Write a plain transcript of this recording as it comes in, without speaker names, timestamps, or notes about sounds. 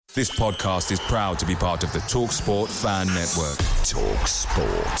This podcast is proud to be part of the TalkSport Fan Network.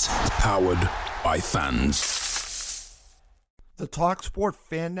 TalkSport. Powered by fans. The TalkSport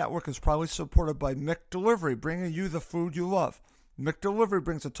Fan Network is proudly supported by McDelivery, bringing you the food you love. McDelivery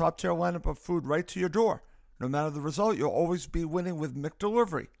brings a top-tier lineup of food right to your door. No matter the result, you'll always be winning with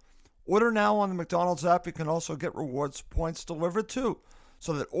McDelivery. Order now on the McDonald's app. You can also get rewards points delivered too,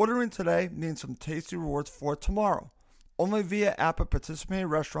 so that ordering today means some tasty rewards for tomorrow. Only via app at participating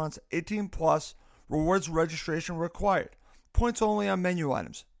restaurants. 18 plus. Rewards registration required. Points only on menu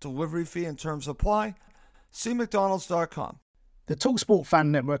items. Delivery fee and terms apply. See McDonald's.com. The TalkSport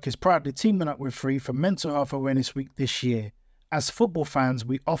Fan Network is proudly teaming up with Free for Mental Health Awareness Week this year. As football fans,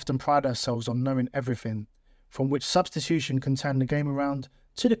 we often pride ourselves on knowing everything, from which substitution can turn the game around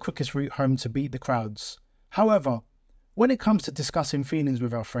to the quickest route home to beat the crowds. However, when it comes to discussing feelings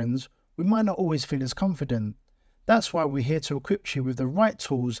with our friends, we might not always feel as confident. That's why we're here to equip you with the right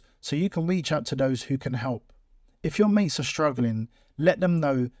tools so you can reach out to those who can help. If your mates are struggling, let them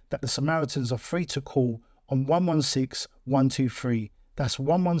know that the Samaritans are free to call on 116 123. That's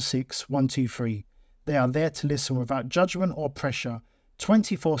 116 123. They are there to listen without judgment or pressure,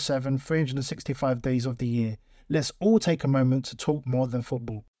 24/7, 365 days of the year. Let's all take a moment to talk more than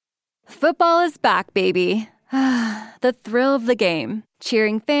football. Football is back, baby. The thrill of the game.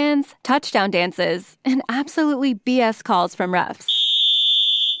 Cheering fans, touchdown dances, and absolutely BS calls from refs.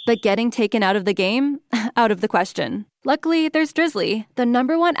 But getting taken out of the game? Out of the question. Luckily, there's Drizzly, the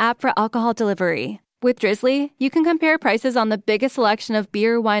 #1 app for alcohol delivery. With Drizzly, you can compare prices on the biggest selection of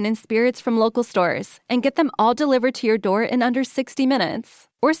beer, wine, and spirits from local stores and get them all delivered to your door in under 60 minutes.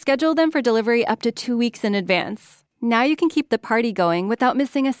 Or schedule them for delivery up to 2 weeks in advance. Now you can keep the party going without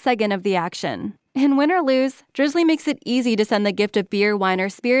missing a second of the action. And win or lose, Drizzly makes it easy to send the gift of beer, wine, or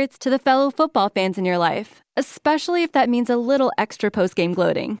spirits to the fellow football fans in your life, especially if that means a little extra post-game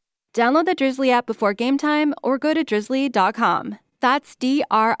gloating. Download the Drizzly app before game time or go to drizzly.com. That's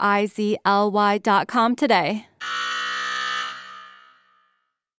DRIZLY.com today.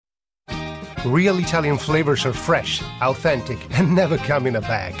 Real Italian flavors are fresh, authentic, and never come in a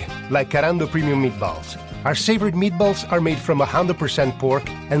bag. Like Carando Premium Meatballs. Our savory meatballs are made from 100% pork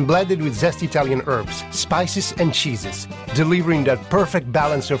and blended with zesty Italian herbs, spices, and cheeses, delivering that perfect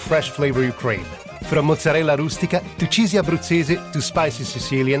balance of fresh flavor you crave. From mozzarella rustica to cheesy Abruzzese to spicy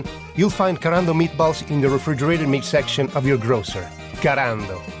Sicilian, you'll find Carando meatballs in the refrigerated meat section of your grocer.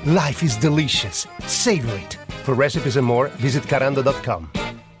 Carando. Life is delicious. Savor it. For recipes and more, visit carando.com.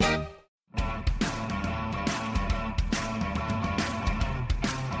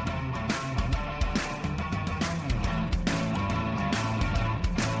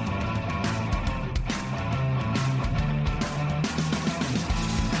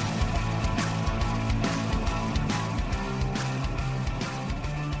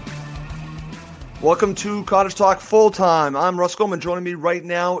 Welcome to Cottage Talk Full Time. I'm Russ Goldman. Joining me right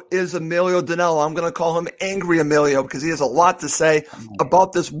now is Emilio Danello. I'm going to call him Angry Emilio because he has a lot to say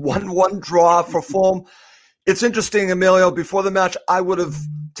about this 1-1 draw for Fulham. It's interesting, Emilio. Before the match, I would have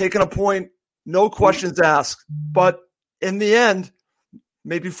taken a point, no questions asked. But in the end,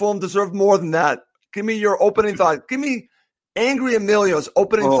 maybe Fulham deserved more than that. Give me your opening thought. Give me Angry Emilio's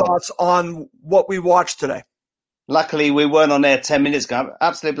opening thoughts on what we watched today. Luckily, we weren't on air 10 minutes ago. I'm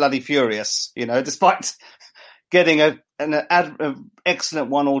absolutely bloody furious, despite getting an excellent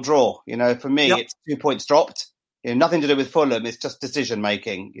 1-1 draw. For me, It's 2 points dropped. Nothing to do with Fulham. It's just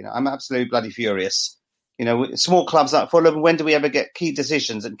decision-making. I'm absolutely bloody furious. Small clubs like Fulham, when do we ever get key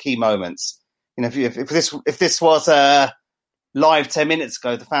decisions and key moments? If this was live 10 minutes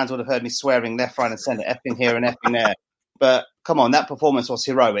ago, the fans would have heard me swearing left, right and centre, effing here and effing there. But come on, that performance was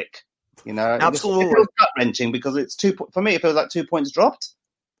heroic. Absolutely. It feels gut-wrenching because it's for me, it feels like 2 points dropped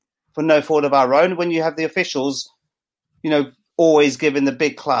for no fault of our own. When you have the officials, always giving the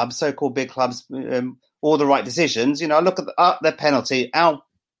big clubs, so-called big clubs, all the right decisions. I look at their penalty, our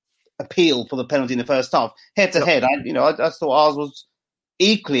appeal for the penalty in the first half, head to head. I thought ours was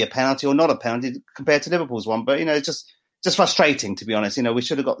equally a penalty or not a penalty compared to Liverpool's one. But it's just frustrating, to be honest. We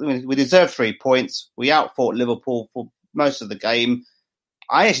should have we deserved 3 points. We outfought Liverpool for most of the game.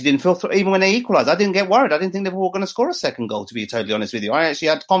 I actually didn't feel, even when they equalised, I didn't get worried. I didn't think Liverpool were going to score a second goal, to be totally honest with you. I actually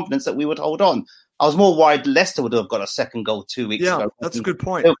had confidence that we would hold on. I was more worried Leicester would have got a second goal 2 weeks ago. Yeah, that's a good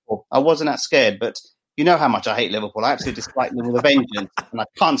point. Liverpool. I wasn't that scared, but you know how much I hate Liverpool. I absolutely dislike them with a vengeance, and I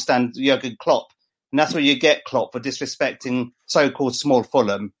can't stand Jurgen Klopp. And that's where you get Klopp for disrespecting so-called small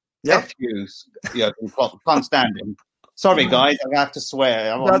Fulham. F you, Jurgen Klopp. Can't stand him. Sorry, guys, I have to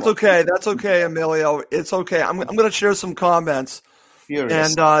swear. That's okay. That's okay, Emilio. It's okay. I'm going to share some comments.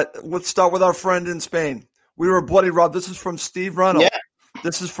 Furious. And let's start with our friend in Spain. We were bloody robbed. This is from Steve Reynolds. Yeah.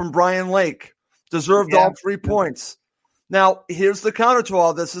 This is from Brian Lake. Deserved all 3 points. Now, here's the counter to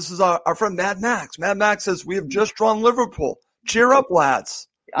all this. This is our friend Mad Max. Mad Max says, we have just drawn Liverpool. Cheer up, lads.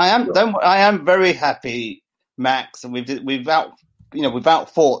 I am very happy, Max, and we've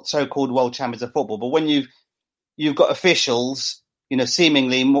outfought so-called world champions of football. But when you've got officials,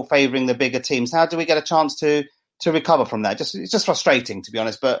 seemingly more favouring the bigger teams, how do we get a chance to recover from that? It's just frustrating, to be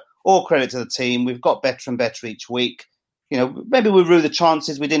honest. But all credit to the team. We've got better and better each week. Maybe we rue the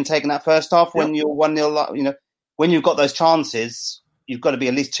chances we didn't take in that first half when you're 1-0. When you've got those chances, you've got to be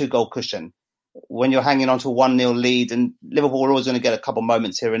at least 2-goal cushion. When you're hanging on to a 1-0 lead, and Liverpool are always going to get a couple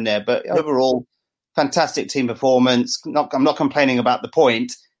moments here and there. But overall, fantastic team performance. I'm not complaining about the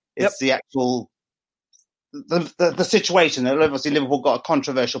point. It's the actual the situation. Obviously, Liverpool got a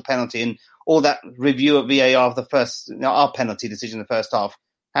controversial penalty, and all that review of VAR of the first our penalty decision in the first half.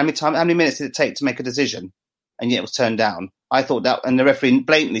 How many minutes did it take to make a decision? And yet it was turned down. I thought that, and the referee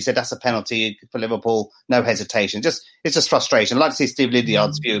blatantly said that's a penalty for Liverpool, no hesitation. It's just frustration. I'd like to see Steve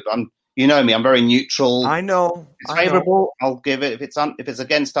Lydiard's view, but you know me, I'm very neutral. I know. If it's favourable, I'll give it. If it's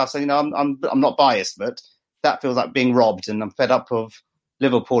against us, I'm not biased, but that feels like being robbed, and I'm fed up of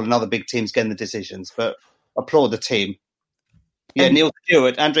Liverpool and other big teams getting the decisions. But applaud the team. Yeah, Neil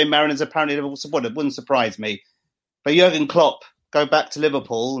Stewart, Andre Mariners apparently Liverpool supporter. It wouldn't surprise me. But Jurgen Klopp, go back to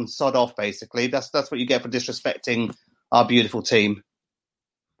Liverpool and sod off, basically. That's what you get for disrespecting our beautiful team.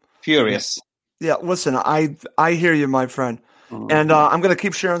 Furious. Yeah, listen, I hear you, my friend. And I'm going to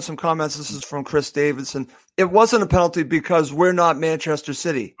keep sharing some comments. This is from Chris Davidson. It wasn't a penalty because we're not Manchester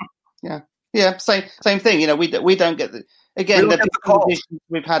City. Yeah, same thing. We don't get the decisions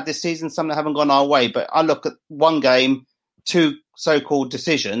we've had this season, some that haven't gone our way. But I look at one game, 2 so-called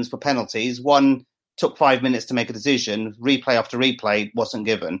decisions for penalties. One took 5 minutes to make a decision. Replay after replay wasn't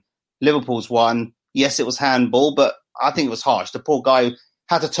given. Liverpool's one. Yes, it was handball, but I think it was harsh. The poor guy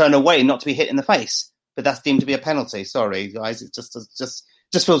had to turn away not to be hit in the face. But that's deemed to be a penalty. Sorry, guys. It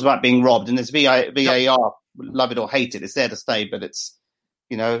just feels like being robbed. And it's VAR, love it or hate it. It's there to stay. But it's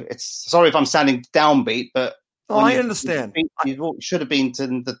sorry if I'm sounding downbeat, but I understand. You should have been to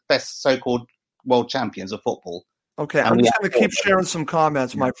the best so-called world champions of football. Okay, I'm just going to keep sharing some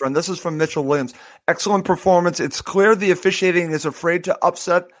comments, my friend. This is from Mitchell Williams. Excellent performance. It's clear the officiating is afraid to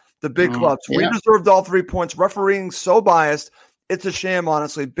upset the big clubs. We deserved all 3 points. Refereeing so biased. It's a sham,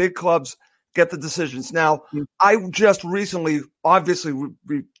 honestly. Big clubs get the decisions. Now, I just recently, obviously,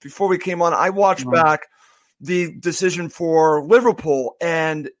 before we came on, I watched back the decision for Liverpool,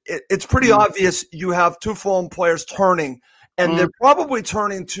 and it's pretty obvious you have 2 Fulham players turning, and they're probably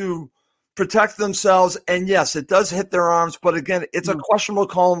turning to protect themselves. And yes, it does hit their arms, but again, it's a questionable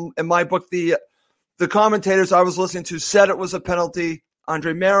call in my book. The commentators I was listening to said it was a penalty.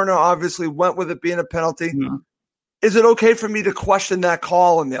 Andre Mariner obviously went with it being a penalty. Is it okay for me to question that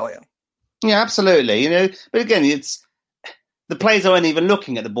call, Amelia? Yeah, absolutely. But again, it's the players aren't even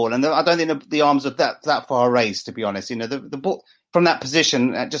looking at the ball, and I don't think the arms are that far raised. To be honest, the ball from that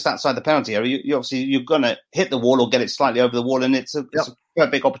position just outside the penalty area, you're going to hit the wall or get it slightly over the wall, and it's a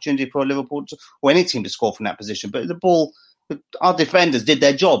big opportunity for Liverpool or any team to score from that position. But the ball, our defenders did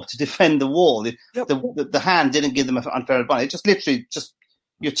their job to defend the wall. The hand didn't give them an unfair advantage. Just literally,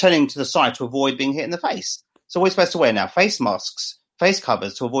 you're turning to the side to avoid being hit in the face. So we're supposed to wear now face masks, face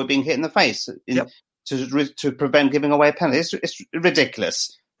covers to avoid being hit in the face to prevent giving away a penalty. It's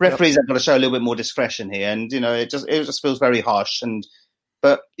ridiculous. Referees have got to show a little bit more discretion here, and it just feels very harsh.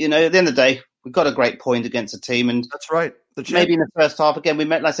 But at the end of the day, we've got a great point against a team, and that's right. Maybe in the first half again,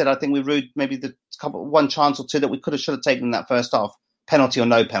 like I said, I think we rued maybe one chance or two that we should have taken in that first half, penalty or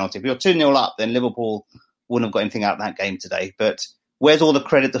no penalty. If you're 2-0 up, then Liverpool wouldn't have got anything out of that game today. But where's all the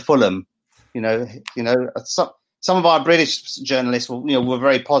credit to Fulham? Some of our British journalists were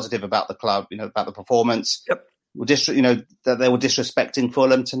very positive about the club, about the performance. That they were disrespecting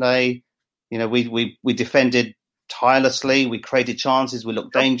Fulham today. We defended tirelessly. We created chances. We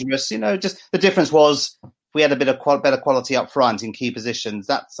looked dangerous. Just the difference was we had a bit of better quality up front in key positions.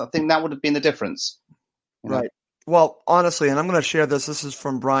 I think that would have been the difference. Right. Well, honestly, and I'm going to share this. This is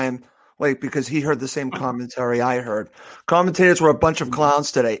from Brian Lake because he heard the same commentary I heard. Commentators were a bunch of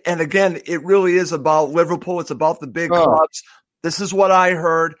clowns today. And again, it really is about Liverpool. It's about the big clubs. This is what I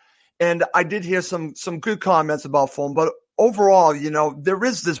heard. And I did hear some good comments about Fulham. But overall, there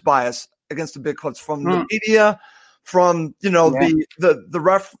is this bias against the big clubs from the media, from,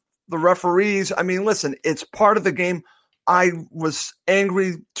 the referees. I mean, listen, it's part of the game. I was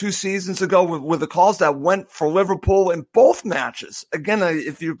angry 2 seasons ago with the calls that went for Liverpool in both matches. Again,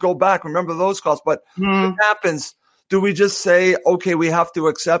 if you go back, remember those calls. But what happens? Do we just say, okay, we have to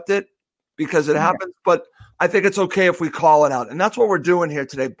accept it because it happens? But I think it's okay if we call it out. And that's what we're doing here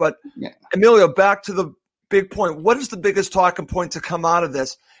today. But Yeah. Emilio, back to the big point. What is the biggest talking point to come out of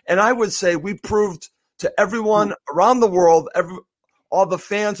this? And I would say we proved to everyone around the world, all the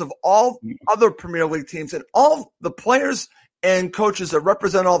fans of all other Premier League teams and all the players and coaches that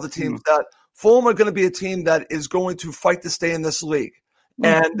represent all the teams that Fulham are going to be a team that is going to fight to stay in this league.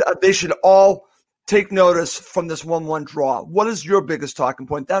 And they should all take notice from this 1-1 draw. What is your biggest talking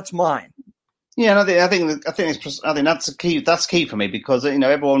point? That's mine. Yeah, and I think that's key. That's key for me because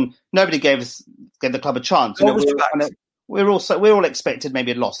nobody gave the club a chance. We're all expected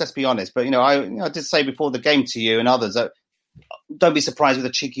maybe a loss. Let's be honest. But I did say before the game to you and others that don't be surprised with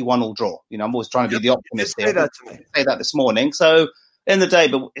a cheeky 1-1 draw. I'm always trying to be the optimist here. Say that this morning. So in the day,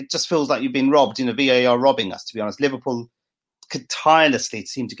 but it just feels like you've been robbed. VAR robbing us. To be honest, Liverpool could tirelessly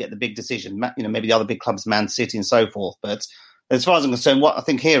seem to get the big decision. Maybe the other big clubs, Man City and so forth. But as far as I'm concerned, what I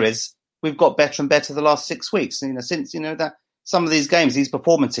think here is we've got better and better the last 6 weeks. Since that some of these games, these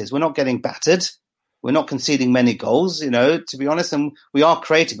performances, we're not getting battered. We're not conceding many goals, to be honest, and we are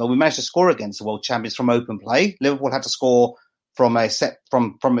creating. But we managed to score against the world champions from open play. Liverpool had to score from a set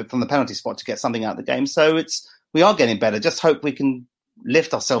from the penalty spot to get something out of the game. So we are getting better. Just hope we can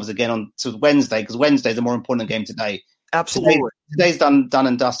lift ourselves again on to Wednesday because Wednesday's a more important game today. Absolutely, today's done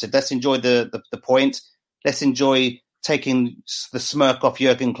and dusted. Let's enjoy the point. Let's enjoy taking the smirk off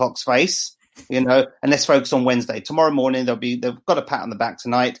Jurgen Klopp's face. And let's focus on Wednesday. Tomorrow morning, they've got a pat on the back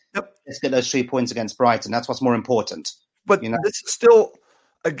tonight. Yep. Let's get those 3 points against Brighton. That's what's more important. But this is still,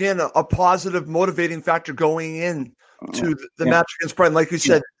 again, a positive motivating factor going in to the match against Brighton. Like you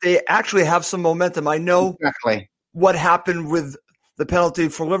said, they actually have some momentum. I know what happened with the penalty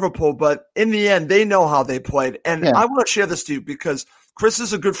for Liverpool, but in the end, they know how they played. And I want to share this to you because Chris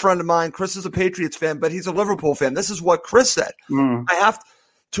is a good friend of mine. Chris is a Patriots fan, but he's a Liverpool fan. This is what Chris said. I have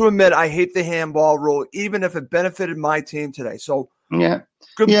to admit, I hate the handball rule, even if it benefited my team today. So,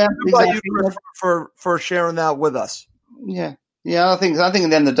 good by you for sharing that with us. Yeah. I think at the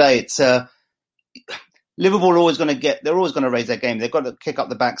end of the day, it's Liverpool are always going to they're always going to raise their game. They've got to kick up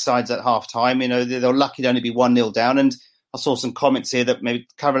the backsides at half time. They're lucky to only be 1-0 down. And I saw some comments here that maybe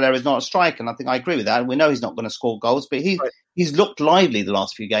Cavaleiro is not a striker, and I think I agree with that. We know he's not going to score goals, but he's looked lively the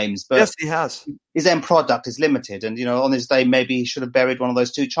last few games. But yes, he has. His end product is limited, and on his day maybe he should have buried one of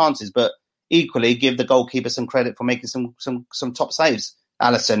those 2 chances. But equally, give the goalkeeper some credit for making some top saves.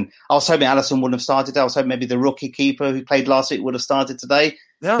 Alisson. I was hoping Alisson wouldn't have started. I was hoping maybe the rookie keeper who played last week would have started today.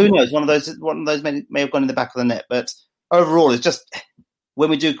 Yeah. Who knows? One of those may have gone in the back of the net. But overall, it's just when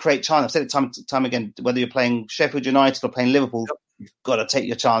we do create chances. I've said it time again. Whether you're playing Sheffield United or playing Liverpool, you've got to take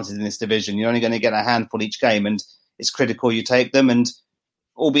your chances in this division. You're only going to get a handful each game, and it's critical you take them. And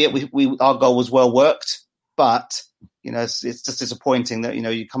albeit our goal was well worked, but it's just disappointing that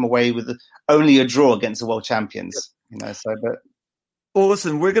you come away with only a draw against the world champions. Well,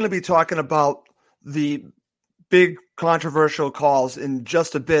 listen, we're going to be talking about the big controversial calls in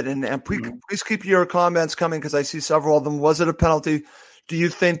just a bit. And please keep your comments coming because I see several of them. Was it a penalty? Do you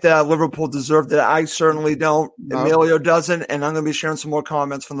think that Liverpool deserved it? I certainly don't. No. Emilio doesn't. And I'm going to be sharing some more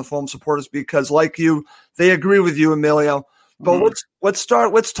comments from the Fulham supporters because, like you, they agree with you, Emilio. But let's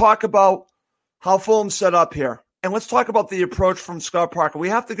talk about how Fulham's set up here. And let's talk about the approach from Scott Parker. We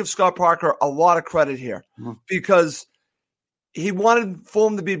have to give Scott Parker a lot of credit here because he wanted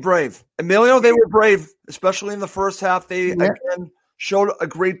Fulham to be brave. Emilio, they were brave, especially in the first half. They, again, showed a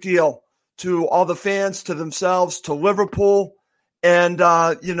great deal to all the fans, to themselves, to Liverpool. And,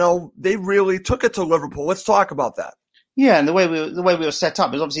 they really took it to Liverpool. Let's talk about that. Yeah, and the way we were set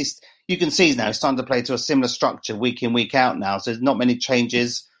up is obviously, you can see now, it's starting to play to a similar structure week in, week out now. So there's not many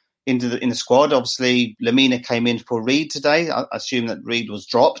changes in the squad. Obviously, Lemina came in for Reed today. I assume that Reed was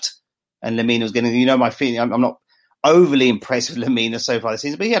dropped and Lemina was getting, my feeling, I'm not overly impressed with Lemina so far this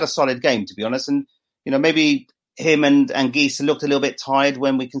season, but he had a solid game, to be honest. And, maybe him and Geese looked a little bit tired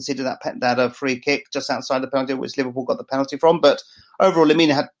when we considered that a free kick just outside the penalty, which Liverpool got the penalty from. But overall,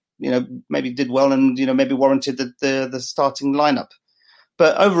 Lemina had, maybe did well and, maybe warranted the starting lineup.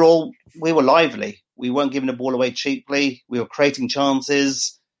 But overall, we were lively. We weren't giving the ball away cheaply. We were creating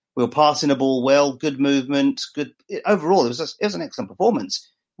chances. We were passing the ball well, good movement, good. Overall, it was an excellent performance.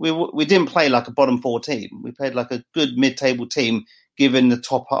 We didn't play like a bottom 4 team. We played like a good mid-table team, given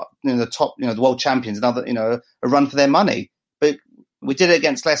the world champions another, a run for their money. But we did it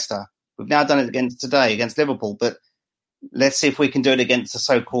against Leicester. We've now done it today against Liverpool. But let's see if we can do it against the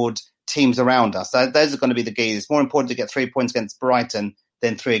so-called teams around us. Those are going to be the keys. It's more important to get 3 points against Brighton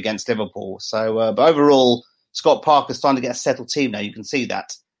than 3 against Liverpool. So, but overall, Scott Parker's starting to get a settled team now. You can see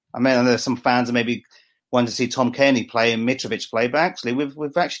that. I mean, there's some fans that maybe want to see Tom Kearney play and Mitrovic play, but actually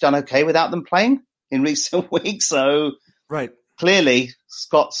we've actually done okay without them playing. in recent weeks. So right. Clearly,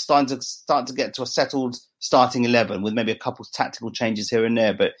 Scott's starting to get to a settled starting 11 with maybe a couple of tactical changes here and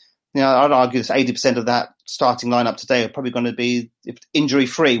there. But I'd argue that 80% of that starting lineup today are probably going to be, if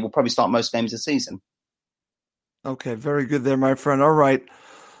injury-free, will probably start most games this season. Okay, very good there, my friend. All right,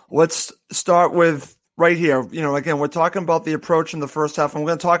 let's start with right here. Again, we're talking about the approach in the first half. I'm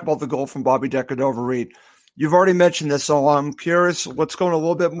going to talk about the goal from Bobby Decordova-Reid. You've already mentioned this, so I'm curious. Let's go in a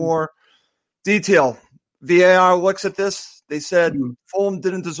little bit more detail. VAR looks at this. They said Fulham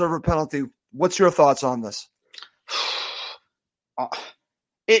didn't deserve a penalty. What's your thoughts on this?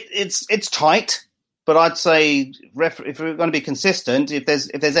 It's tight, but I'd say if we're going to be consistent, if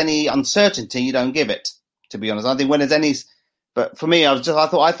there's any uncertainty, you don't give it. To be honest, I think when there's any, but for me, I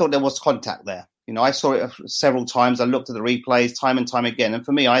thought there was contact there. I saw it several times. I looked at the replays time and time again, and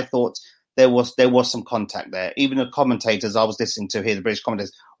for me, I thought there was some contact there. Even the commentators I was listening to here, the British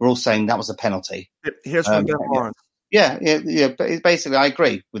commentators, were all saying that was a penalty. Here's from Ben Lawrence. Yeah. Basically, I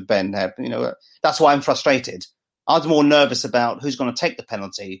agree with Ben there. That's why I'm frustrated. I was more nervous about who's going to take the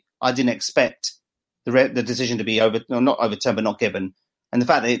penalty. I didn't expect the decision to be not overturned, but not given. And the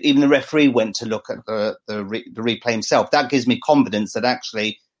fact that even the referee went to look at the replay himself, that gives me confidence that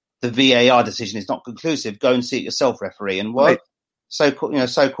actually the VAR decision is not conclusive. Go and see it yourself, referee. And what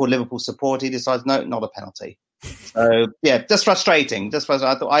so-called Liverpool supporter, he decides no, not a penalty. So just frustrating.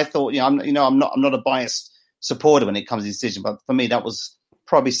 I thought I'm not a biased supporter when it comes to the decision, but for me that was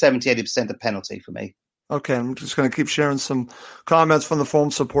probably 70-80% a penalty for me. Okay, I'm just going to keep sharing some comments from the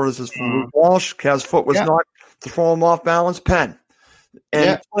Fulham supporters. This from Luke Walsh. Kaz's foot was not to throw him off balance. Pen.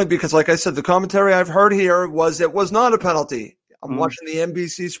 And it's funny because, like I said, the commentary I've heard here was it was not a penalty. I'm watching the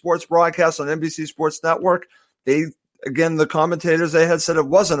NBC Sports broadcast on NBC Sports Network. The commentators, they had said it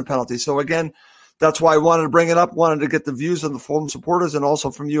wasn't a penalty. So, again, that's why I wanted to bring it up, wanted to get the views of the Fulham supporters and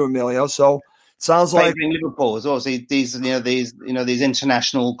also from you, Emilio. So, it sounds like Liverpool is obviously these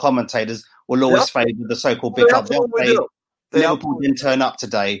international commentators will always favour the so-called big club. Liverpool didn't turn up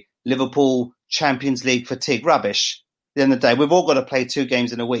today. Liverpool Champions League fatigue, rubbish. At the end of the day, we've all got to play 2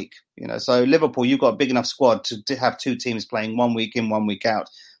 games in a week. So Liverpool, you've got a big enough squad to have 2 teams playing 1 week in, 1 week out.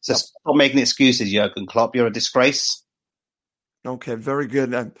 So stop making excuses, Jurgen Klopp. You're a disgrace. Okay, very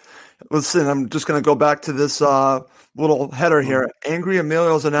good. Listen, I'm just going to go back to this little header here. Angry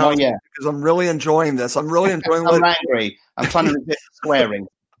Emilio's announcement because I'm really enjoying this. I'm really enjoying I'm angry. I'm trying to resist swearing.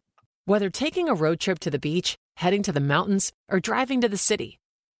 Whether taking a road trip to the beach, heading to the mountains, or driving to the city,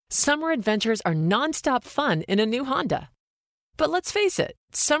 summer adventures are nonstop fun in a new Honda. But let's face it,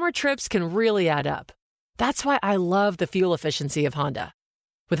 summer trips can really add up. That's why I love the fuel efficiency of Honda.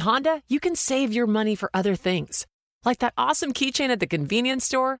 With Honda, you can save your money for other things, like that awesome keychain at the convenience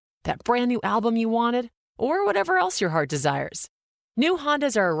store, that brand new album you wanted, or whatever else your heart desires. New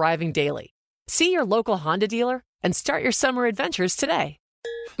Hondas are arriving daily. See your local Honda dealer and start your summer adventures today.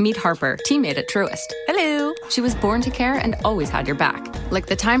 Meet Harper, teammate at Truist. Hello. She was born to care and always had your back. Like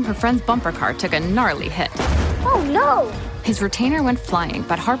the time her friend's bumper car took a gnarly hit. Oh, no. His retainer went flying,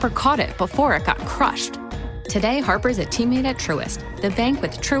 but Harper caught it before it got crushed. Today, Harper's a teammate at Truist, the bank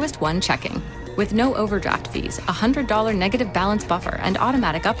with Truist One checking. With no overdraft fees, $100 negative balance buffer, and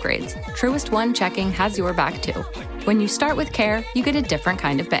automatic upgrades, Truist One checking has your back too. When you start with care, you get a different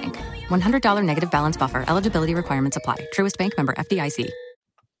kind of bank. $100 negative balance buffer. Eligibility requirements apply. Truist Bank, member FDIC.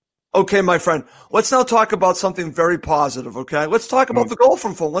 Okay, my friend, let's now talk about something very positive, okay? Let's talk about the goal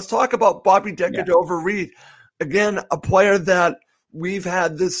from Fulham. Let's talk about Bobby Decordova-Reid. Again, a player that we've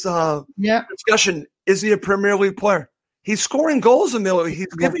had this discussion. Is he a Premier League player? He's scoring goals, Emilio. He's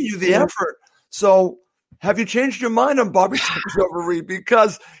giving you the effort. So have you changed your mind on Bobby Decordova-Reid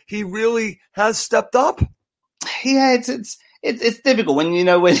because he really has stepped up? Yeah, it's difficult when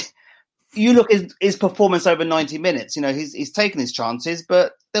you look at his performance over 90 minutes. He's taken his chances,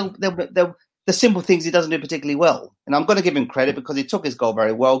 but the simple things he doesn't do particularly well. And I'm going to give him credit because he took his goal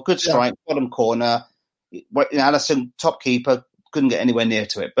very well. Good strike, bottom corner. Alisson, top keeper, couldn't get anywhere near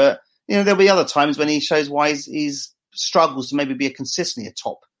to it. But there'll be other times when he shows why he's struggles to maybe be consistently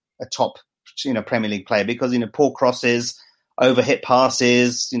a top Premier League player because poor crosses, overhit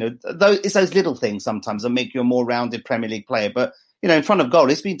passes. It's those little things sometimes that make you a more rounded Premier League player. But in front of goal,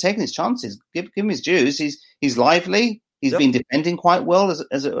 he's been taking his chances. Give him his dues. He's lively. He's been defending quite well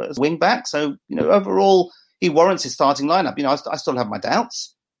as a wing back. So overall, he warrants his starting lineup. I still have my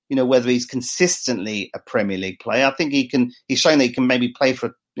doubts. Whether he's consistently a Premier League player. I think he's shown that he can maybe play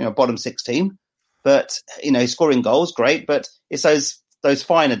for bottom 6 team. But he's scoring goals, great. But it's those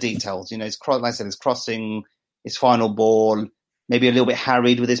finer details. Like I said, his crossing, his final ball, maybe a little bit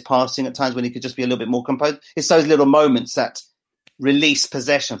harried with his passing at times when he could just be a little bit more composed. It's those little moments that release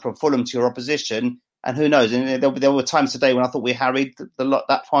possession from Fulham to your opposition. And who knows? And there were times today when I thought we harried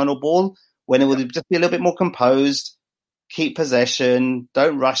that final ball, when it would just be a little bit more composed, keep possession,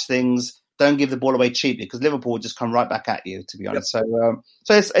 don't rush things, don't give the ball away cheaply, because Liverpool would just come right back at you, to be honest.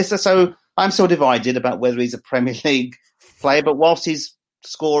 Yep. So I'm still divided about whether he's a Premier League player, but whilst he's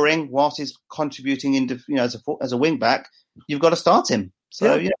scoring, whilst he's contributing as a wing back, you've got to start him.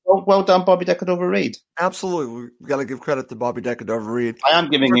 So well done, Bobby Decordova-Reid. Absolutely, we've got to give credit to Bobby Decordova-Reid. I am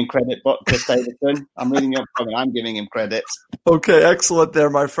giving him credit, Chris Davidson. I'm reading your comment. I'm giving him credit. Okay, excellent there,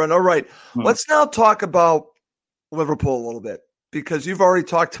 my friend. All right, let's now talk about Liverpool a little bit, because you've already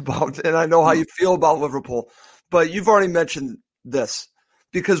talked about, and I know how you feel about Liverpool, but you've already mentioned this.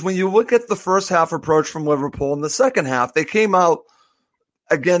 Because when you look at the first half approach from Liverpool, in the second half, they came out,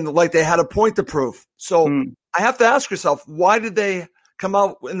 again, like they had a point to prove. So I have to ask yourself, why did they come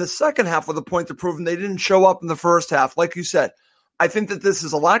out in the second half with a point to prove and they didn't show up in the first half? Like you said, I think that this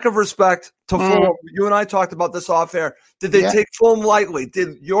is a lack of respect to Fulham. You and I talked about this off air. Did they take Fulham lightly?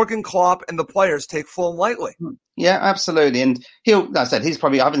 Did Jurgen Klopp and the players take Fulham lightly? Yeah, absolutely. And like I said,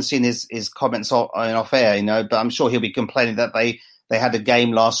 I haven't seen his comments off air, but I'm sure he'll be complaining that they had a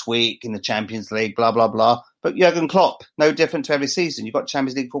game last week in the Champions League, blah, blah, blah. But Jurgen Klopp, no different to every season. You've got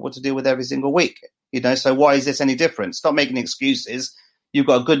Champions League football to deal with every single week. So why is this any different? Stop making excuses. You've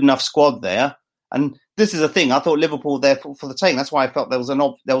got a good enough squad there. And this is a thing. I thought Liverpool there for the taking. That's why I felt there was an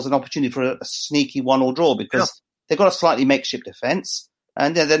opportunity for a sneaky 1-1 draw, because they've got a slightly makeshift defence.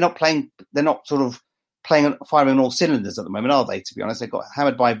 And they're not sort of firing on all cylinders at the moment, are they, to be honest? They got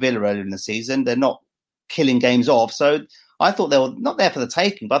hammered by Villa earlier in the season. They're not killing games off. So I thought they were not there for the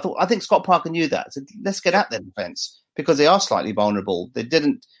taking, but I think Scott Parker knew that. So let's get at their defence, because they are slightly vulnerable. They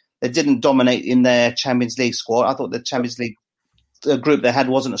didn't dominate in their Champions League squad. I thought the Champions League group they had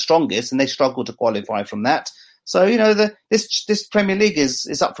wasn't the strongest, and they struggled to qualify from that. So this Premier League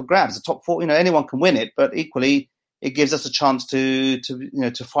is up for grabs. The top four, anyone can win it, but equally it gives us a chance to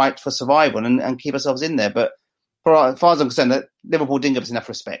fight for survival and keep ourselves in there. But as far as I'm concerned, that Liverpool didn't give us enough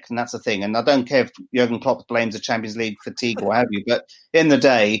respect, and that's the thing. And I don't care if Jurgen Klopp blames the Champions League fatigue or what have you, but in the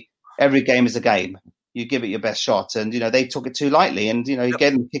day, every game is a game. You give it your best shot, and they took it too lightly, and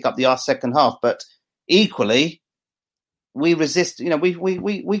again pick up the second half. But equally, we resist.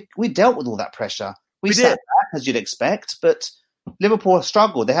 We dealt with all that pressure. We sat back, as you'd expect, but Liverpool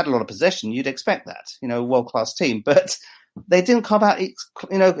struggled. They had a lot of possession. You'd expect that, world-class team, but they didn't carve out,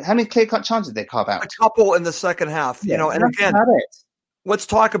 how many clear-cut chances did they carve out? A couple in the second half, and again, let's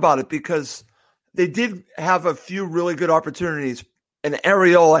talk about it, because they did have a few really good opportunities, and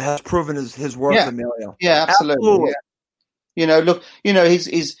Areola has proven his worth, Emilio. Yeah, absolutely. Yeah. Look,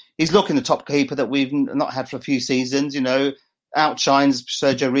 he's looking the top keeper that we've not had for a few seasons, outshines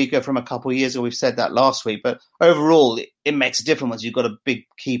Sergio Rico from a couple of years ago. We've said that last week, but overall, it makes a difference once you've got a big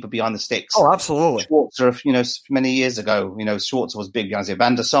keeper behind the sticks. Oh, absolutely. Schwarzer, many years ago, Schwarzer was big behind it.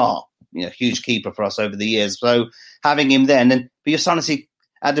 Van der Sar, huge keeper for us over the years. So having him there, but you're starting to see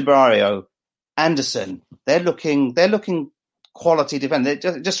Adebayo, Anderson. They're looking quality defender.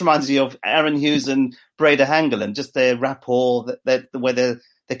 It just reminds you of Aaron Hughes and Breda Hangeland, just their rapport, where they're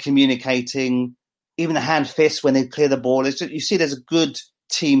communicating. Even the hand fist when they clear the ball. You see there's a good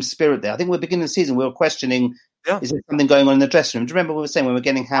team spirit there. I think we're beginning of the season, we were questioning, is there something going on in the dressing room? Do you remember what we were saying when we were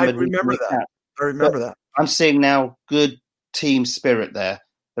getting hammered? I remember that. I'm seeing now good team spirit there.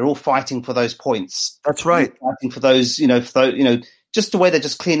 They're all fighting for those points. That's right. Fighting for those, just the way they're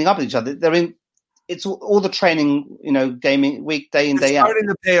just cleaning up with each other. It's all the training, gaming week, day in, day out. It's starting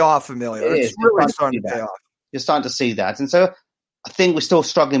to pay off, Emilio. It's really starting to pay off. You're starting to see that. And so I think we're still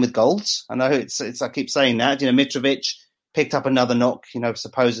struggling with goals. I know it's I keep saying that. Mitrovic picked up another knock,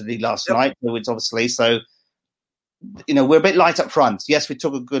 supposedly last night. It's obviously so. We're a bit light up front. Yes, we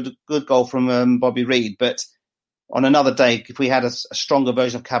took a good goal from Bobby Reid, but on another day, if we had a stronger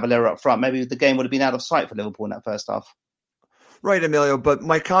version of Cavallero up front, maybe the game would have been out of sight for Liverpool in that first half. Right, Emilio. But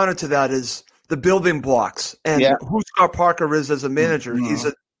my counter to that is the building blocks and who Scott Parker is as a manager. Mm-hmm. He's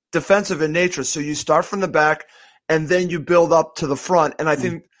a defensive in nature, so you start from the back and then you build up to the front. And I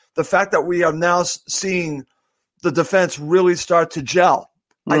think the fact that we are now seeing the defense really start to gel,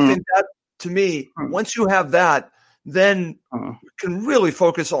 I think that, to me, once you have that, then you can really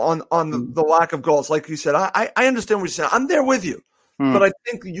focus on the lack of goals. Like you said, I understand what you're saying. I'm there with you. But I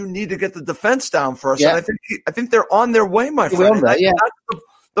think you need to get the defense down first. Yeah. And I think they're on their way, my friend. That's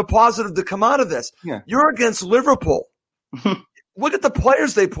the positive to come out of this. Yeah. You're against Liverpool. Look at the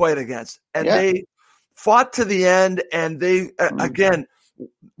players they played against. And they fought to the end. And they, again,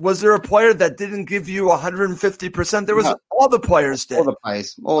 Was there a player that didn't give you 150%? There was all the players did. All the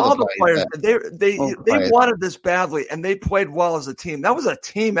players. They wanted this badly, and they played well as a team. That was a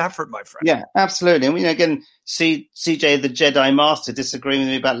team effort, my friend. Yeah, absolutely. And again, CJ the Jedi Master disagreeing with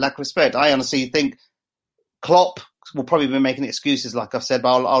me about lack of respect. I honestly think Klopp will probably be making excuses, like I've said,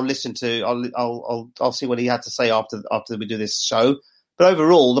 but I'll listen to. I'll see what he had to say after we do this show. But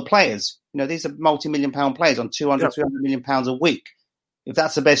overall, the players, these are multi-million-pound players on 200, 300 million pounds a week. If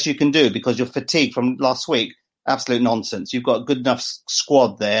that's the best you can do because you're fatigued from last week, absolute nonsense. You've got a good enough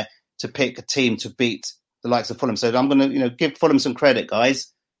squad there to pick a team to beat the likes of Fulham. So I'm going to, give Fulham some credit,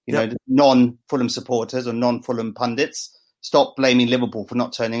 guys. Non-Fulham supporters or non-Fulham pundits, stop blaming Liverpool for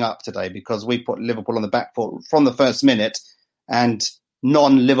not turning up today because we put Liverpool on the back foot from the first minute, and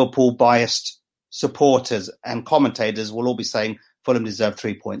non-Liverpool biased supporters and commentators will all be saying Fulham deserved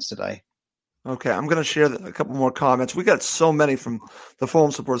 3 points today. Okay, I'm going to share a couple more comments. We got so many from the Fulham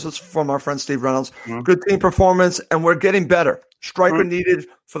supporters. This is from our friend Steve Reynolds. Mm-hmm. Good team performance, and we're getting better. Striker needed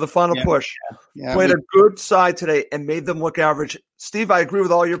for the final push. Yeah. Played a good side today and made them look average. Steve, I agree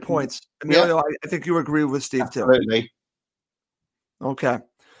with all your points. Emilio, I think you agree with Steve too. Absolutely. Okay.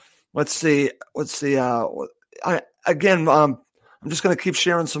 Let's see. I'm just going to keep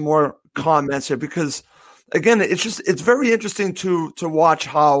sharing some more comments here because, again, it's very interesting to watch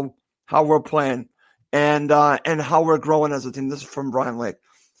how we're playing and how we're growing as a team. This is from Brian Lake.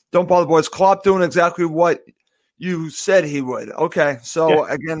 Don't bother, boys. Klopp doing exactly what you said he would. Okay, so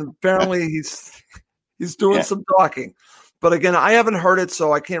again, apparently he's doing some talking. But again, I haven't heard it,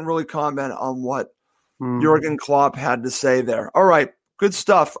 so I can't really comment on what Jurgen Klopp had to say there. All right, good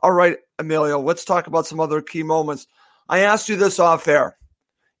stuff. All right, Emilio, let's talk about some other key moments. I asked you this off air,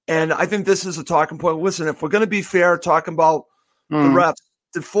 and I think this is a talking point. Listen, if we're going to be fair, talking about the refs,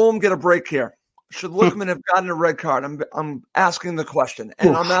 did Fulham get a break here? Should Lookman have gotten a red card? I'm asking the question,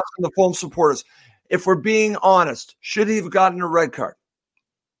 and I'm asking the Fulham supporters. If we're being honest, should he have gotten a red card?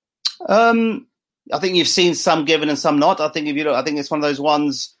 I think you've seen some given and some not. I think if you look, I think it's one of those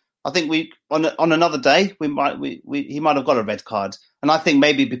ones. I think we on another day he might have got a red card, and I think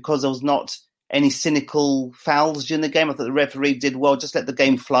maybe because there was not any cynical fouls during the game, I thought the referee did well. Just let the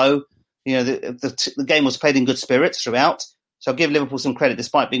game flow. The game was played in good spirits throughout. So I'll give Liverpool some credit,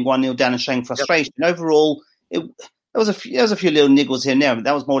 despite being 1-0 down and showing frustration. Yep. Overall, there was a few little niggles here and there.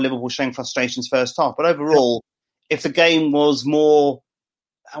 That was more Liverpool showing frustrations first half. But overall, if the game was more,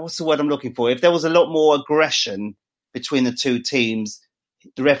 what's the word I'm looking for? If there was a lot more aggression between the two teams,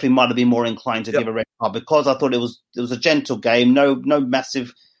 the referee might have been more inclined to give a red card because I thought it was a gentle game, no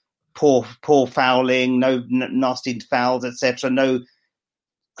massive poor fouling, no nasty fouls, etc. No.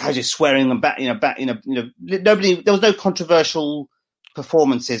 Just swearing and nobody. There was no controversial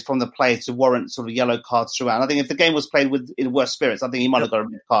performances from the players to warrant sort of yellow cards throughout. I think if the game was played in worse spirits, I think he might have got a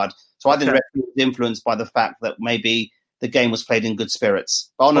red card. So I think the referee was influenced by the fact that maybe the game was played in good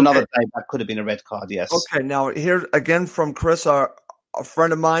spirits. But on another day, that could have been a red card. Yes. Okay. Now here again from Chris, a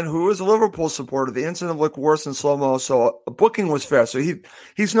friend of mine who is a Liverpool supporter. The incident looked worse in slow mo, so a booking was fair. So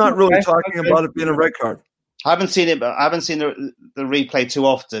he's not really talking about it being a red card. I haven't seen it, but I haven't seen the replay too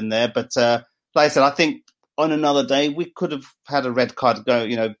often there. But like I said, I think on another day we could have had a red card go,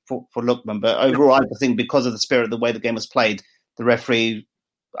 for Lookman. But overall, I think because of the spirit of the way the game was played, the referee,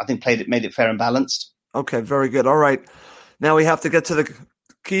 I think, made it fair and balanced. Okay, very good. All right, now we have to get to the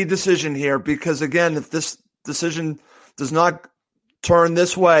key decision here because again, if this decision does not turn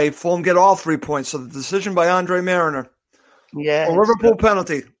this way, Fulham get all 3 points. So the decision by Andre Mariner, a Liverpool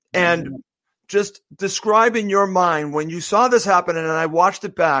penalty, and. Just describe in your mind when you saw this happen, and I watched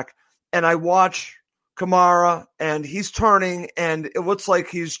it back, and I watch Kamara, and he's turning, and it looks like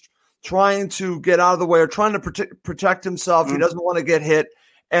he's trying to get out of the way or trying to protect himself. Mm-hmm. He doesn't want to get hit.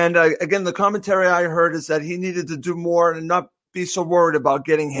 And again, the commentary I heard is that he needed to do more and not be so worried about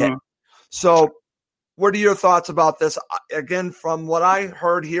getting hit. Mm-hmm. So what are your thoughts about this? Again, from what I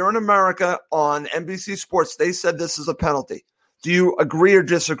heard here in America on NBC Sports, they said this is a penalty. Do you agree or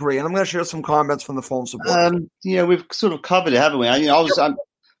disagree? And I'm going to share some comments from the Fulham supporters. We've sort of covered it, haven't we?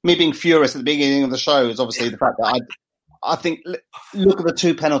 Me being furious at the beginning of the show is obviously the fact that I think look at the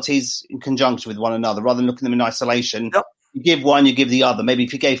two penalties in conjunction with one another rather than looking at them in isolation. Yep. You give one, you give the other. Maybe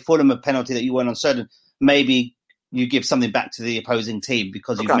if you gave Fulham a penalty that you weren't uncertain, maybe you give something back to the opposing team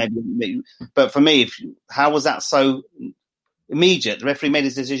because you maybe. But for me, how was that so immediate? The referee made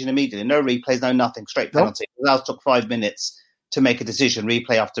his decision immediately. No replays, no nothing, straight penalty. That took 5 minutes to make a decision,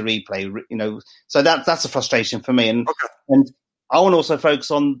 replay after replay, So that's a frustration for me. And I want to also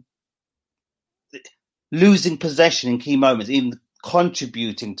focus on losing possession in key moments, even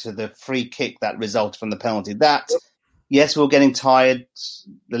contributing to the free kick that resulted from the penalty. That Yes, we were getting tired.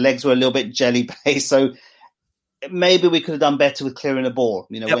 The legs were a little bit jelly-based, so maybe we could have done better with clearing the ball.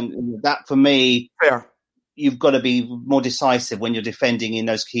 When that, for me, fair. You've got to be more decisive when you're defending in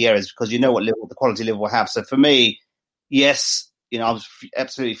those key areas because you know what the quality Liverpool have. So for me, yes, I was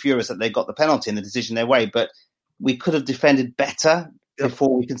absolutely furious that they got the penalty and the decision their way, but we could have defended better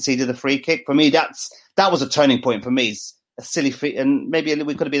before we conceded the free kick. For me, that was a turning point for me. It's a silly free, and maybe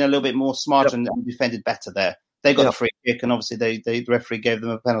we could have been a little bit more smarter and defended better there. They got a free kick, and obviously the referee gave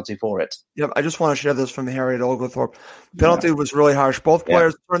them a penalty for it. Yep, I just want to share this from Harriet Oglethorpe. Penalty was really harsh. Both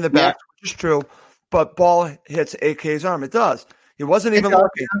players turned their back, which is true, but ball hits AK's arm. It does. He wasn't even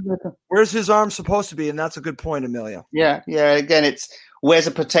looking. Where's his arm supposed to be? And that's a good point, Emilio. Yeah. Again, it's where's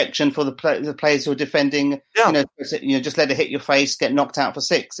the protection for the players who are defending? Yeah. Just let it hit your face, get knocked out for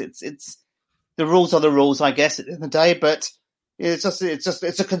 6. It's the rules are the rules, I guess, at the end of the day. But it's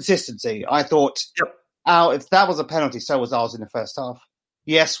a consistency. I thought, if that was a penalty, so was ours in the first half.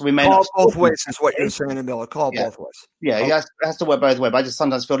 Yes, we may call both ways is what you're saying, Emilio. Call both ways. Yeah, it has to work both ways. But I just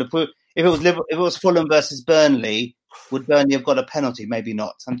sometimes feel if it was Fulham versus Burnley, would Burnley have got a penalty? Maybe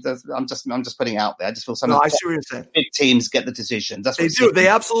not. I'm just putting it out there. I just feel I see what you're saying. Big teams get the decisions. That's what they do. They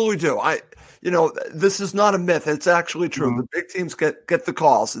absolutely do. This is not a myth. It's actually true. The big teams get the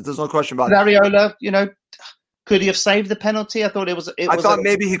calls. There's no question about it. Areola, could he have saved the penalty? I thought I thought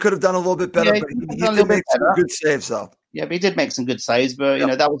maybe he could have done a little bit better, but he did make some good saves, though. Yeah, but he did make some good saves. But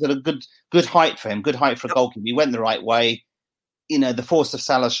that was at a good height for him. Good height for a goalkeeper. He went the right way. The force of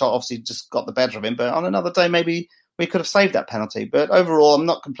Salah's shot obviously just got the better of him. But on another day, maybe we could have saved that penalty. But overall, I'm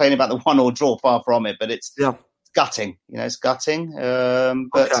not complaining about the 1-1 draw. Far from it. But it's gutting. It's gutting.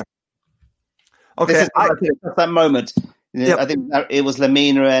 But okay, that moment. I think it was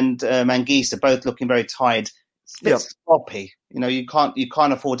Lamina and Manguisa both looking very tired. It's sloppy. You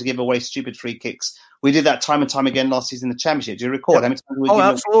can't afford to give away stupid free kicks. We did that time and time again last season in the Championship. Do you recall how many times we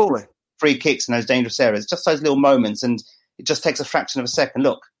absolutely free kicks in those dangerous areas? Just those little moments, and it just takes a fraction of a second.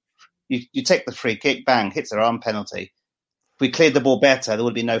 Look, you take the free kick, bang, hits their arm, penalty. If we cleared the ball better, there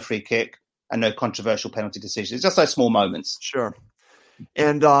would be no free kick and no controversial penalty decisions. It's just those small moments. Sure.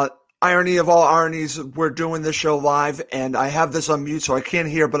 And irony of all ironies, we're doing this show live, and I have this on mute, so I can't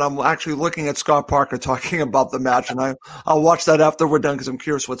hear, but I'm actually looking at Scott Parker talking about the match, and I'll watch that after we're done because I'm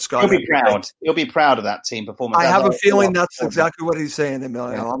curious what Scott. He'll be proud. He'll be proud of that team performance. I have a feeling that's exactly what he's saying,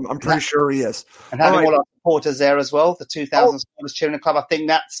 Emilio. Yeah. I'm pretty sure he is. And having all our supporters there as well, the 2,000 supporters cheering the club, I think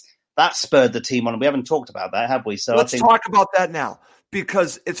that spurred the team on. We haven't talked about that, have we? So let's talk about that now,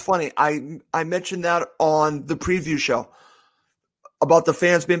 because it's funny. I mentioned that on the preview show about the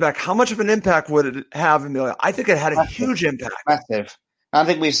fans being back. How much of an impact would it have, Emilio? I think it had a huge impact. Massive. I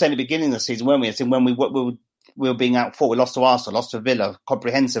think we said at the beginning of the season, weren't we? I think when we were being out for, we lost to Arsenal, lost to Villa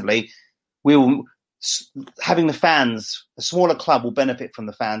comprehensively. We were having the fans, a smaller club will benefit from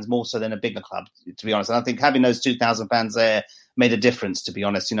the fans more so than a bigger club, to be honest. And I think having those 2,000 fans there made a difference, to be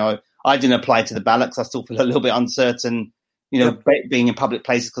honest. I didn't apply to the ballot because I still feel a little bit uncertain, being in public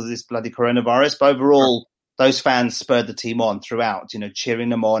places because of this bloody coronavirus. But overall, those fans spurred the team on throughout, cheering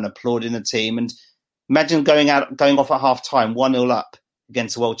them on, applauding the team. And imagine going off at half time, 1-0 up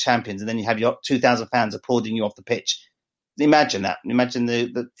against the world champions, and then you have your 2,000 fans applauding you off the pitch. Imagine that. Imagine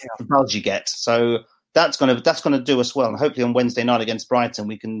the buzz you get. So that's gonna do us well. And hopefully on Wednesday night against Brighton,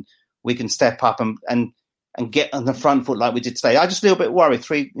 we can step up and get on the front foot like we did today. I just a little bit worried.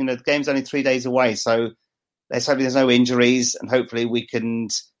 The game's only 3 days away, so let's hope there's no injuries, and hopefully we can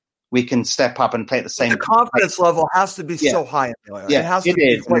step up and play at the same. The confidence level has to be so high. Yeah, it has to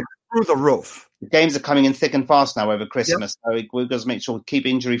be through the roof. The games are coming in thick and fast now over Christmas, so we've got to make sure we keep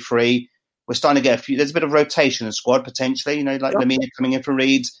injury free. We're starting to get there's a bit of rotation in the squad potentially. Like Lamina coming in for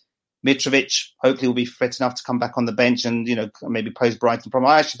Reed, Mitrovic hopefully will be fit enough to come back on the bench and maybe pose Brighton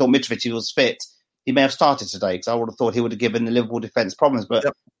problem. I actually thought Mitrovic, if he was fit, he may have started today because I would have thought he would have given the Liverpool defence problems, but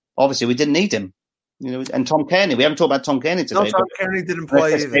obviously we didn't need him. And Tom Kearney, we haven't talked about Tom Kearney today. No, Tom Kearney didn't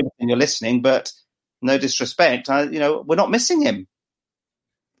play either. You're listening, but no disrespect, we're not missing him.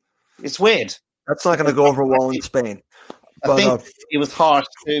 It's weird. That's not going to go over well in Spain. I think it was harsh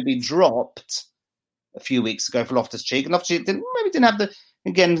to be dropped a few weeks ago for Loftus-Cheek, and Loftus-Cheek didn't have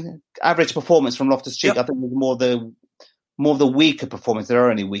the average performance from Loftus-Cheek. I think it was more the weaker performance. There are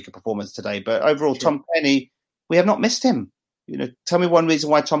only weaker performance today, but overall, Tom Kearney, we have not missed him. Tell me one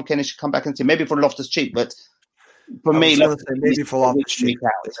reason why Tom Kearney should come back into the team. Maybe for Loftus-Cheek, but for me, maybe for Loftus-Cheek.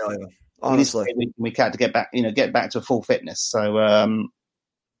 Honestly, week out to get back to full fitness. So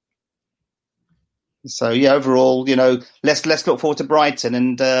overall, let's look forward to Brighton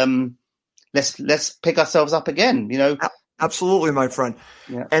and let's pick ourselves up again. Absolutely, my friend.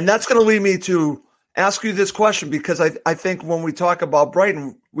 Yeah. And that's going to lead me to ask you this question because I think when we talk about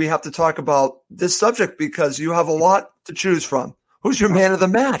Brighton, we have to talk about this subject because you have a lot to choose from. Who's your man of the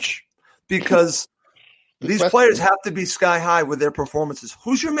match? Because these players have to be sky high with their performances.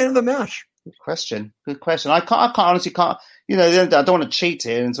 Who's your man of the match? Good question. I honestly can't. I don't want to cheat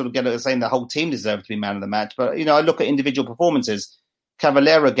here and sort of get it saying the whole team deserves to be man of the match. But I look at individual performances.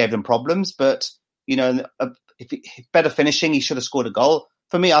 Cavaleiro gave them problems, but if better finishing, he should have scored a goal.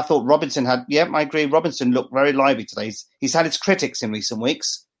 For me, I thought Robinson I agree. Robinson looked very lively today. He's had his critics in recent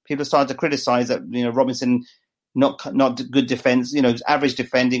weeks. People have started to criticise that Robinson not good defence. Average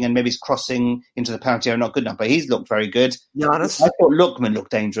defending and maybe his crossing into the penalty area not good enough. But he's looked very good. Giannis? I thought Lookman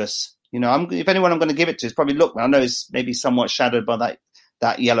looked dangerous. If anyone I'm going to give it to is probably Lookman. I know it's maybe somewhat shadowed by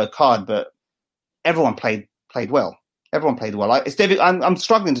that yellow card, but everyone played well. Everyone played well. It's difficult. I'm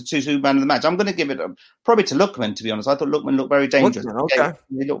struggling to choose who man of the match. I'm going to give it probably to Lookman, to be honest. I thought Lookman looked very dangerous. Okay.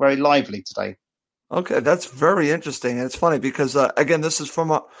 He looked very lively today. Okay, that's very interesting. And it's funny because, again, this is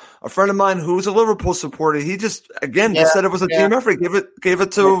from a friend of mine who was a Liverpool supporter. He just, again, just said it was a team effort. Gave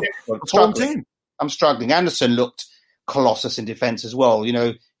it to the home team. I'm struggling. Anderson looked colossus in defence as well.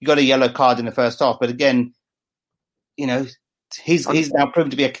 You got a yellow card in the first half. But again, he's now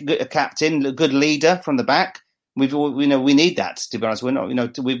proven to be a captain, a good leader from the back. We need that, to be honest. We're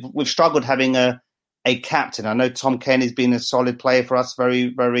not, we've struggled having a captain. I know Tom Kenny's been a solid player for us,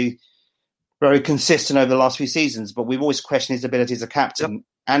 very, very, very consistent over the last few seasons, but we've always questioned his ability as a captain. Yep.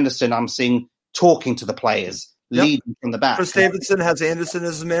 Anderson, I'm seeing talking to the players, leading from the back. Chris Davidson has Anderson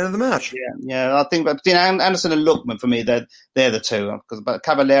as the man of the match. Yeah. I think between Anderson and Lookman, for me, they're the two. But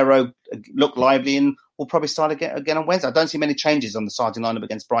Cavaleiro looked lively and will probably start again on Wednesday. I don't see many changes on the starting lineup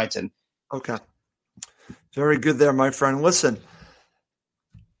against Brighton. Okay. Very good there, my friend. Listen,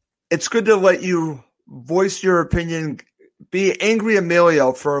 it's good to let you voice your opinion, be angry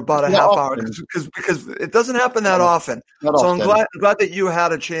Emilio for about a half hour because it doesn't happen that often. I'm glad that you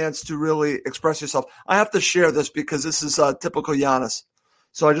had a chance to really express yourself. I have to share this because this is typical Giannis.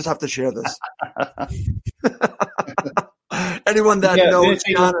 So I just have to share this. Anyone that knows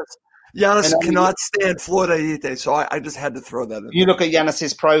Giannis cannot stand Florida, so I just had to throw that in. You look at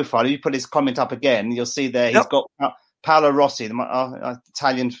Giannis's profile, you put his comment up again, you'll see there he's got Paolo Rossi, the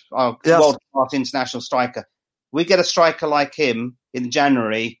Italian world-class international striker. We get a striker like him in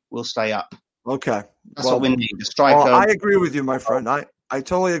January, we'll stay up. Okay. That's what we need, a striker. Well, I agree with you, my friend. I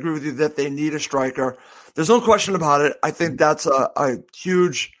totally agree with you that they need a striker. There's no question about it. I think that's a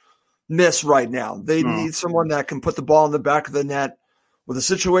huge miss right now. They need someone that can put the ball in the back of the net. With the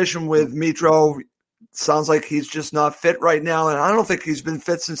situation with Mitro, sounds like he's just not fit right now, and I don't think he's been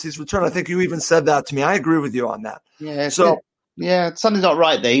fit since he's returned. I think you even said that to me. I agree with you on that. Yeah, something's not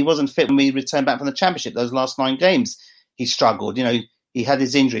right there. He wasn't fit when we returned back from the Championship. Those last 9 games, he struggled. He had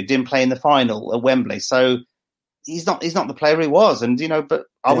his injury, didn't play in the final at Wembley, so he's not the player he was. And but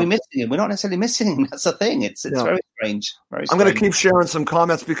are we missing him? We're not necessarily missing him. That's the thing. It's very strange. Very strange. I'm going to keep sharing some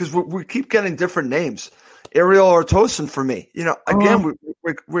comments because we keep getting different names. Ariel Ortosin for me. Again,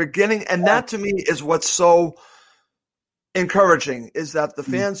 we're getting, and that to me is what's so encouraging is that the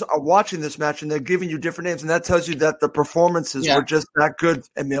fans are watching this match and they're giving you different names, and that tells you that the performances were just that good,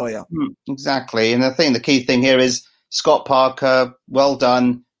 Emilio. Exactly. And the key thing here is Scott Parker, well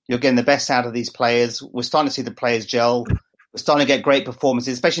done. You're getting the best out of these players. We're starting to see the players gel. We're starting to get great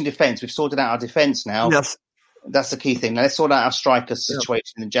performances, especially in defence. We've sorted out our defence now. Yes. That's the key thing. Now let's sort out our striker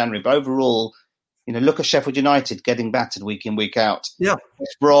situation in January. But overall, look at Sheffield United getting battered week in, week out. Yeah.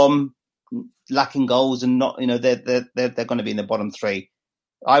 West Brom lacking goals and not, they're going to be in the bottom 3.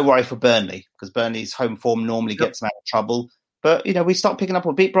 I worry for Burnley because Burnley's home form normally gets them out of trouble. But, we start picking up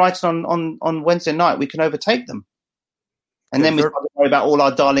or beat Brighton on Wednesday night, we can overtake them. And then we start to worry about all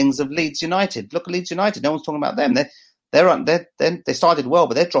our darlings of Leeds United. Look at Leeds United. No one's talking about them. They started well,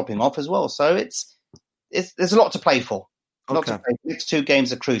 but they're dropping off as well. So there's a lot to play for. Okay. The next 2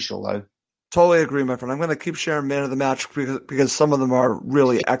 games are crucial, though. Totally agree, my friend. I'm going to keep sharing man of the match because some of them are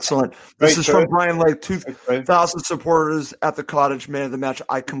really excellent. This is from Brian Lake, 2,000 supporters at the Cottage, man of the match.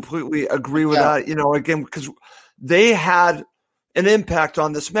 I completely agree with that. Again, because they had an impact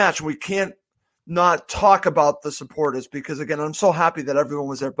on this match, and we can't not talk about the supporters because, again, I'm so happy that everyone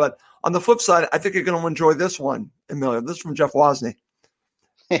was there. But on the flip side, I think you're going to enjoy this one, Emilio. This is from Jeff Wozni.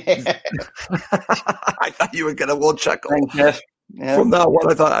 I thought you would get a little chuckle. Thanks, Jeff. Yeah. From that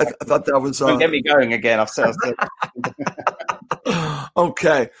one, I thought that was. Don't get me going again. I've said.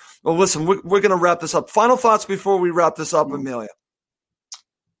 Okay. Well, listen, we're going to wrap this up. Final thoughts before we wrap this up, Amelia.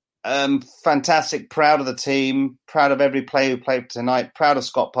 Fantastic. Proud of the team. Proud of every player who played tonight. Proud of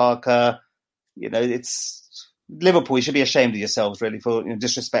Scott Parker. It's Liverpool. You should be ashamed of yourselves, really, for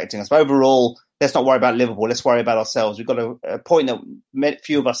disrespecting us. But overall, let's not worry about Liverpool. Let's worry about ourselves. We've got a point that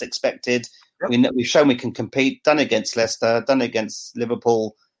few of us expected. Yep. We've shown we can compete. Done against Leicester. Done against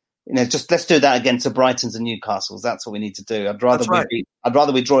Liverpool. Just let's do that against the Brightons and Newcastles. That's what we need to do. I'd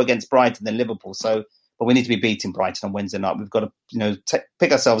rather we draw against Brighton than Liverpool. But we need to be beating Brighton on Wednesday night. We've got to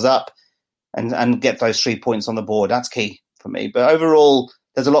pick ourselves up and get those 3 points on the board. That's key for me. But overall,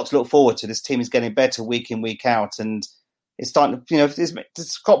 there's a lot to look forward to. This team is getting better week in, week out, and it's starting.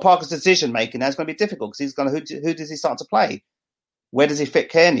 Scott Parker's decision making now is going to be difficult because he's going to who does he start to play? Where does he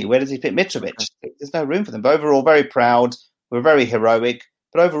fit Kearney? Where does he fit Mitrovic? There's no room for them. But overall, very proud. We're very heroic.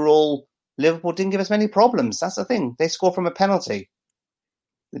 But overall, Liverpool didn't give us many problems. That's the thing. They scored from a penalty.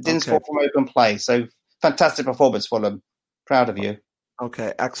 They didn't score from open play. So fantastic performance for them. Proud of you.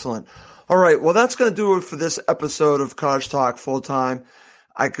 Okay, excellent. All right, well, that's going to do it for this episode of Cottage Talk Full Time.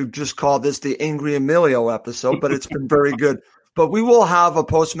 I could just call this the Angry Emilio episode, but it's been very good. But we will have a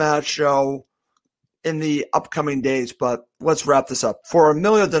post-match show in the upcoming days, but let's wrap this up. For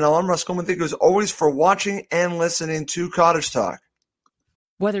Emilio Danello, I'm Russ Coleman. Thank you as always for watching and listening to Cottage Talk.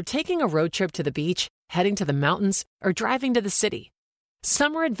 Whether taking a road trip to the beach, heading to the mountains, or driving to the city,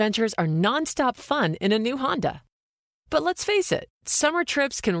 summer adventures are nonstop fun in a new Honda. But let's face it, summer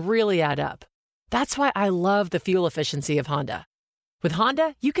trips can really add up. That's why I love the fuel efficiency of Honda. With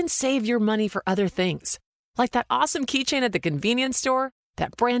Honda, you can save your money for other things, like that awesome keychain at the convenience store,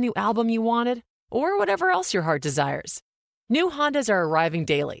 that brand new album you wanted, or whatever else your heart desires. New Hondas are arriving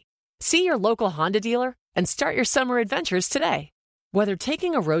daily. See your local Honda dealer and start your summer adventures today. Whether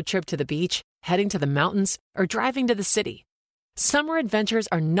taking a road trip to the beach, heading to the mountains, or driving to the city, summer adventures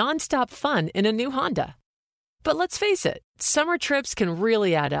are nonstop fun in a new Honda. But let's face it, summer trips can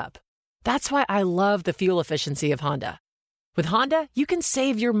really add up. That's why I love the fuel efficiency of Honda. With Honda, you can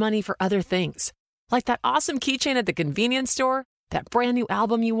save your money for other things, like that awesome keychain at the convenience store, that brand new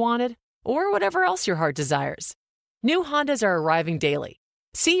album you wanted, or whatever else your heart desires. New Hondas are arriving daily.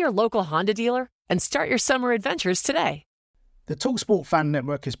 See your local Honda dealer and start your summer adventures today. The TalkSport Fan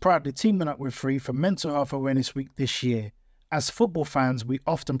Network is proudly teaming up with Free for Mental Health Awareness Week this year. As football fans, we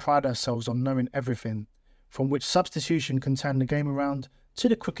often pride ourselves on knowing everything, from which substitution can turn the game around to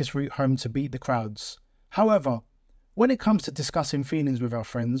the quickest route home to beat the crowds. However, when it comes to discussing feelings with our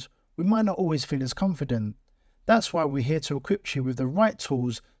friends, we might not always feel as confident. That's why we're here to equip you with the right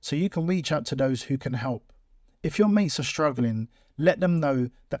tools so you can reach out to those who can help. If your mates are struggling, let them know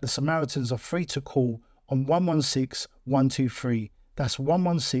that the Samaritans are free to call on 116 123. That's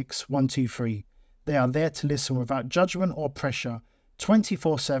 116 123. They are there to listen without judgment or pressure,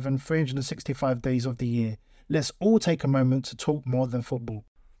 24/7, 365 days of the year. Let's all take a moment to talk more than football.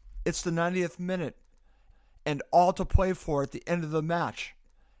 It's the 90th minute, and all to play for at the end of the match.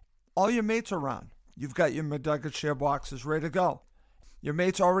 All your mates are around. You've got your McNugget share boxes ready to go. Your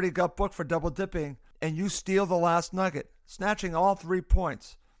mates already got booked for double dipping, and you steal the last nugget, snatching all 3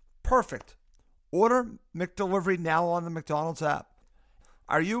 points. Perfect. Order McDelivery now on the McDonald's app.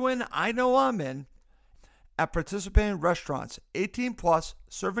 Are you in? I know I'm in. At participating restaurants, 18 plus,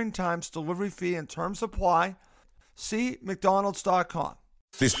 serving times, delivery fee, and terms apply. See McDonald's.com.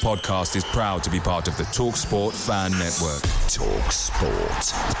 This podcast is proud to be part of the TalkSport Fan Network.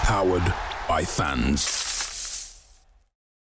 TalkSport. Powered by fans.